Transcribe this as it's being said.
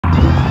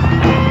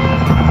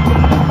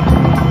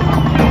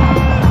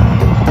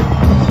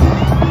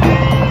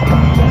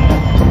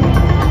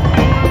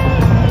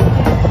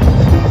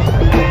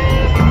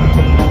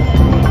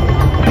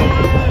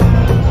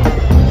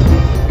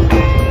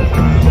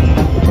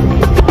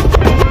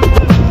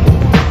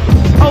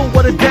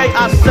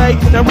say,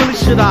 now really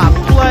should I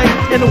play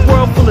in a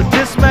world full of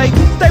dismay?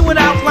 They would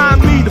outline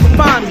me to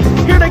find me.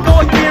 Here they go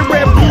again,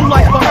 red, blue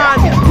light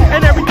behind me.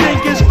 And everything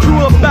gets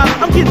true about it.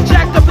 I'm getting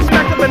jacked up and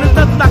smacked up and there's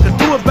nothing I can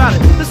do about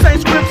it. The same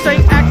script,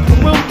 same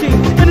acting routine.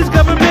 In this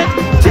government,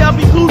 tell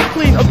me who's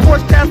clean. Of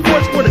course, task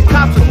force where the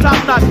cops are top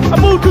notch. I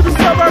moved to the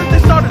suburbs, they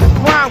started a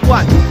crime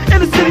watch.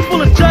 In a city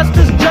full of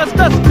justice, just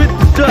us bit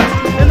the dust.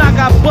 And I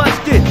got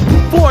busted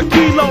for a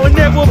kilo and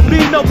there will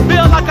be no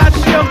bill. I got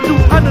shelved through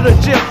under the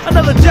jail.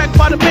 Another jack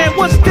by the man,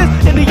 what's this?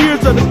 In the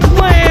years of the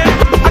Klan,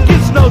 I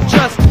get no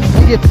justice.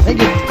 They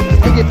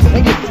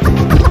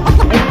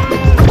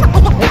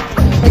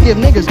give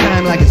niggas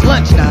time like it's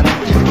lunch now.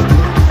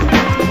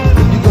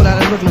 You go down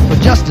there looking for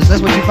justice,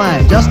 that's what you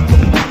find. Just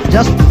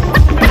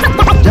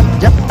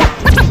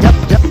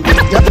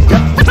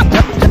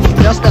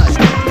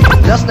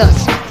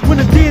us. When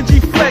the D&G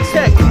flex,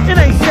 heck, it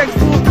ain't sex,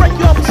 fool. Break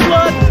you off a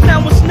slug,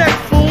 now it's next,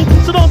 fool.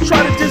 So don't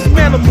try to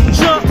dismantle me,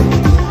 chump.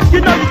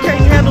 You know you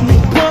can't handle me,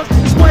 punk.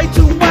 It's way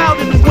too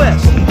wild in the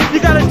West. You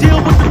gotta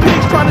deal with the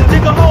pigs trying to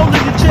dig a hole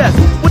in your chest.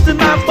 With the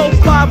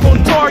 945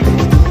 on target.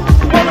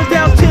 Rolling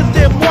down 10th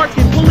and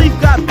Market. Police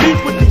got beef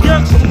with the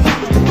youngsters.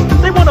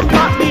 They wanna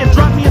pop me and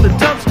drop me in the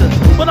dumpster.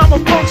 But I'm a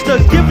punkster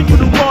giving you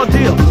the raw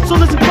deal. So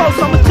listen close,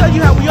 I'ma tell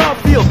you how we all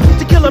feel.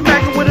 To kill a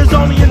Mac with his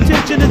only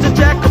intention is a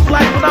jack of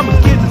black when I'm a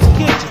kid in his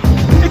kitchen.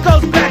 It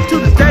goes back to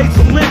the days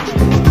of lynching.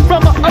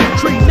 From an oak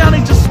tree, now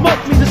they just smoke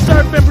me to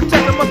serve and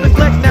protect them up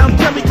neglect. Now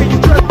tell me, can you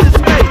trust this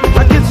fate?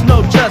 I get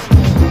no justice.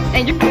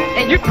 And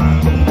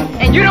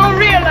you don't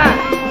realize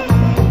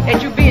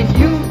that you're being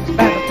used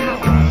by the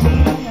powers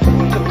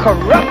to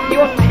corrupt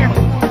your talent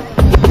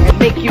and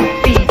make you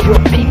feed your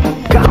people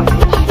garbage.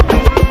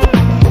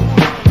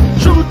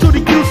 True to the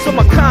use of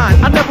my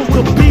kind, I never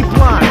will be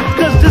blind,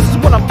 cause this is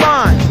what I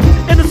find.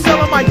 In the cell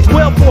I might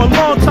dwell for a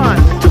long time,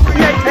 to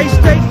create a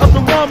state of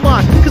the wrong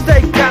mind, cause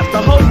they got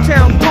the whole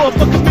town door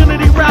for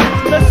community rap.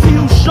 Let's see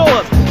who show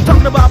up.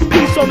 Talking about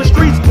peace on the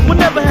streets, we'll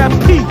never have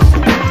peace.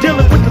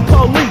 Dealing with the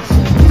police,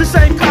 the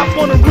same cop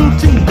on a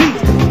routine beat.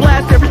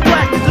 Blast every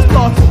black is just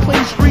thoughts of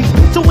clean streets.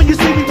 So when you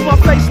see me with my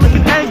face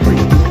looking angry,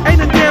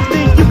 ain't a damn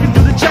thing you can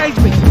do to change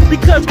me,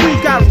 because we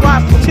got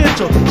raw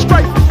potential.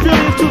 Straight from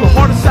Philly into the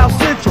heart of South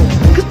Central.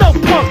 Cause no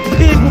punk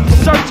pig will be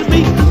searching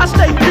me. I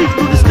stay deep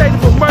through the state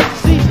of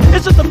emergency.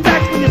 It's just a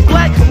fact when you're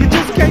black, you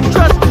just can't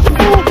trust this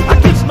fool. I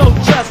get no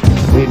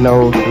justice. We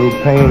know through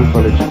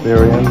painful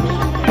experience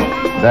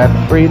that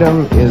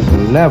freedom is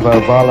never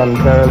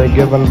voluntarily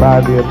given by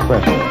the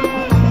oppressor.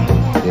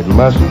 It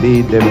must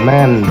be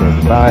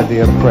demanded by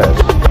the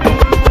oppressed.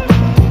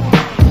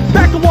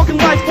 Back to walking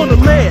life on the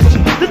ledge.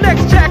 The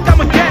next jack I'm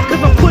a gat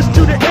cause I'm pushed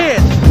to the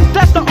edge.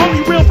 That's the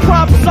only real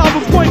problem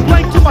solver. Point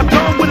blank to my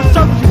dome with a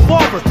surface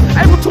revolver.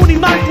 April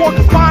 29th, walk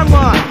a fine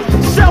line.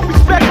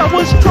 Self-respect, I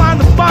was trying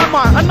to find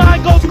mine. A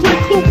 9 goes click,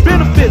 who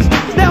benefits?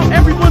 Now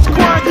everyone's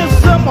crying cause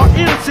some are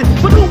innocent.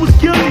 But who was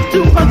guilty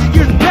 200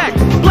 years back?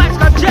 Blacks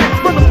got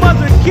jacked from the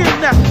mother and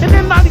kidnapped. And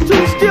then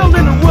 92 still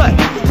in the rut.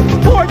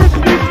 For this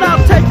reason I'll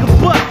take a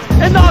butt.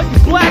 And all you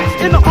blacks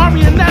in the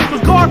Army and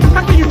National Guard,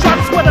 how can you try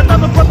to sweat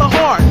another brother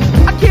hard?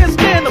 I can't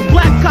stand a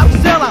black cop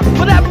sellout.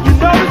 But after you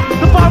notice,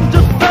 the bomb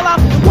just fell out.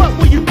 And what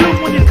will you do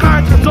when your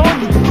kind turns on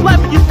you?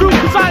 Laughing you through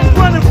cause I ain't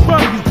running from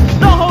you.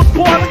 No holds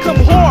barred, I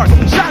come hard.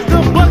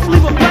 Shotgun blunts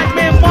leave a black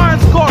man mind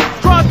scar.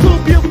 Draw to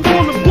be a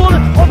fool and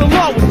bullet on the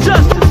law with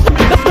justice.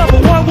 That's number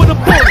one with a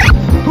bullet.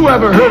 Who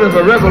ever heard of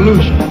a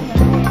revolution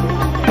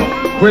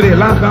where they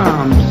lock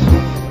arms,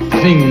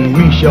 sing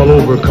 "We Shall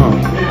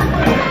Overcome"?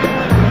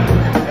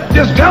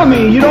 Just tell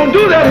me you don't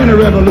do that in a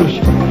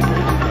revolution.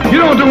 You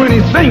don't do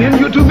any singing,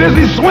 you're too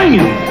busy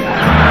swinging.